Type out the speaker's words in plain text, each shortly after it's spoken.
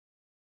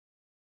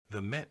The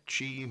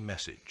Metchi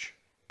Message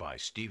by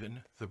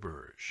Stephen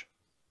Theberge.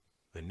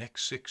 The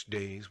next 6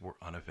 days were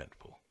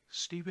uneventful.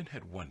 Stephen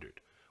had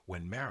wondered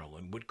when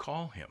Marilyn would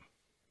call him.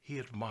 He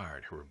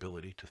admired her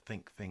ability to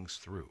think things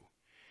through,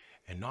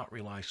 and not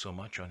rely so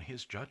much on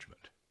his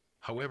judgment.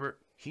 However,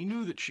 he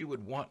knew that she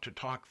would want to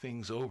talk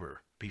things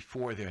over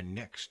before their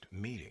next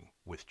meeting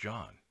with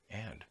John,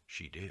 and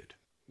she did.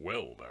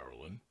 "Well,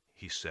 Marilyn,"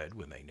 he said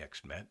when they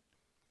next met,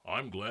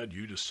 "I'm glad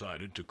you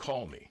decided to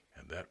call me,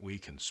 and that we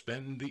can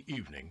spend the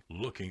evening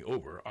looking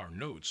over our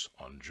notes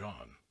on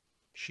John."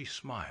 She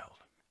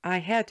smiled. I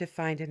had to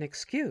find an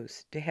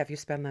excuse to have you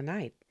spend the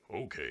night.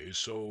 "Okay,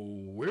 so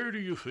where do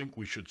you think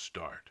we should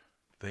start?"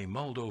 They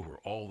mulled over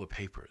all the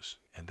papers,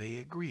 and they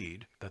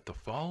agreed that the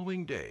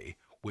following day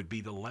would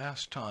be the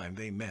last time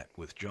they met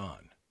with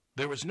John.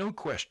 There was no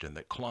question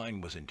that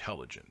Klein was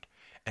intelligent,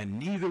 and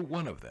neither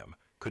one of them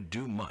could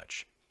do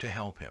much to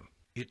help him.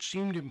 It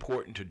seemed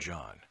important to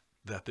John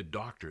that the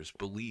doctors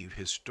believe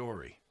his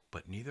story,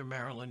 but neither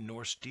Marilyn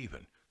nor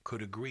Stephen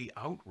could agree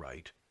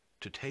outright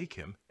to take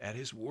him at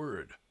his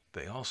word.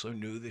 They also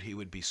knew that he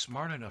would be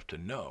smart enough to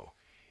know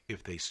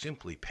if they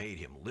simply paid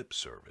him lip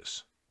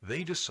service.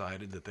 They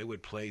decided that they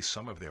would play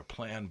some of their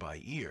plan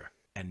by ear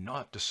and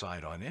not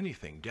decide on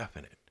anything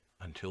definite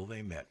until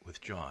they met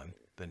with John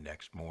the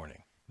next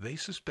morning. They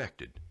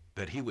suspected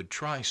that he would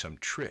try some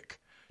trick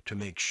to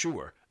make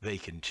sure they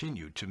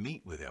continued to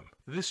meet with him.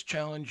 This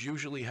challenge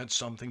usually had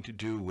something to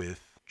do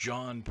with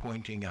John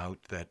pointing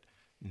out that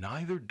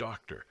neither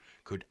doctor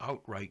could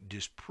outright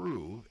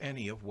disprove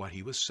any of what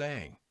he was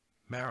saying.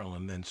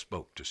 Marilyn then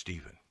spoke to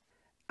Stephen.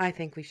 I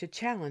think we should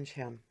challenge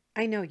him.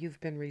 I know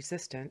you've been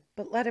resistant,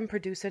 but let him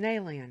produce an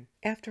alien.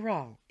 After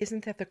all,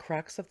 isn't that the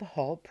crux of the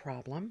whole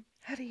problem?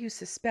 How do you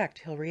suspect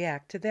he'll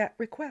react to that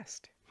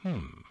request?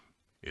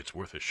 It's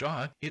worth a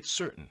shot. It's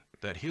certain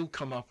that he'll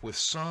come up with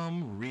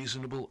some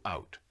reasonable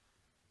out,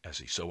 as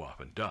he so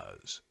often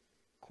does,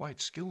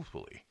 quite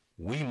skillfully.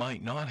 We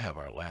might not have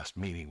our last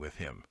meeting with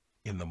him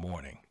in the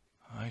morning.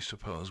 I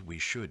suppose we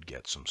should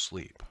get some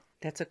sleep.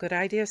 That's a good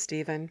idea,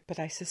 Stephen, but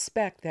I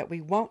suspect that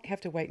we won't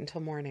have to wait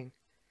until morning.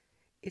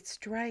 It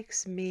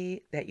strikes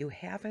me that you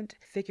haven't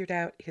figured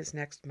out his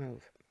next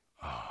move.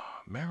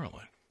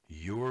 Marilyn,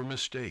 you're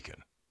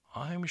mistaken.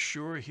 I'm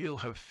sure he'll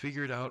have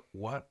figured out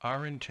what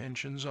our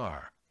intentions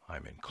are.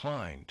 I'm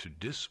inclined to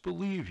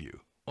disbelieve you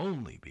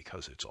only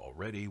because it's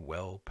already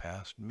well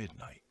past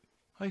midnight.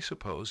 I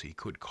suppose he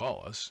could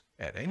call us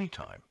at any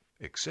time,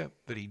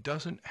 except that he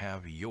doesn't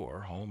have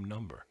your home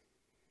number.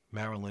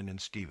 Marilyn and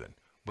Stephen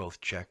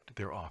both checked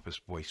their office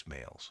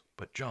voicemails,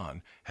 but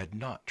John had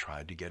not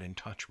tried to get in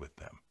touch with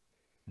them.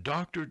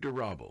 Dr.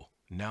 Durable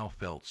now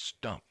felt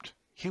stumped.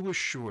 He was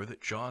sure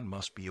that John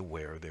must be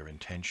aware of their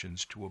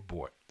intentions to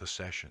abort the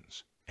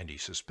sessions, and he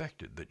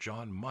suspected that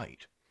John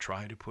might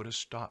try to put a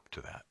stop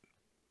to that.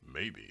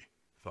 Maybe,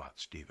 thought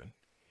Stephen,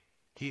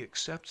 he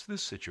accepts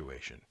this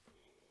situation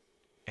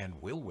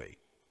and will wait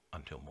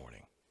until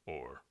morning.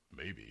 Or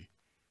maybe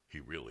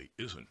he really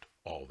isn't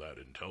all that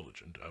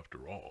intelligent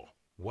after all.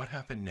 What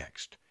happened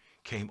next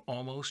came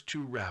almost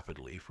too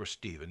rapidly for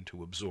Stephen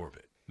to absorb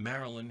it.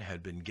 Marilyn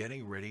had been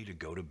getting ready to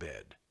go to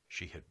bed.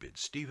 She had bid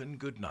Stephen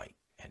good night,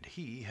 and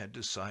he had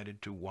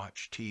decided to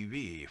watch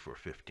TV for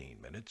 15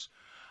 minutes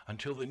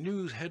until the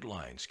news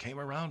headlines came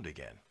around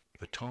again.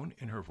 The tone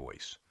in her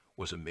voice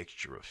was a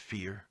mixture of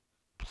fear,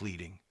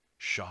 pleading,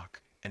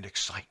 shock, and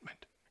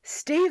excitement.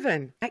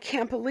 Stephen, I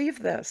can't believe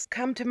this.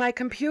 Come to my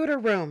computer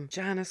room.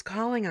 John is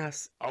calling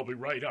us. "I'll be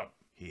right up,"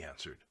 he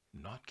answered,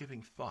 not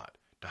giving thought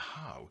to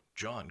how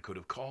John could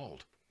have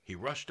called. He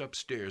rushed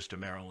upstairs to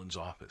Marilyn's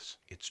office.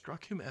 It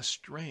struck him as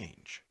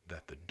strange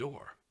that the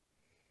door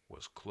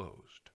was closed.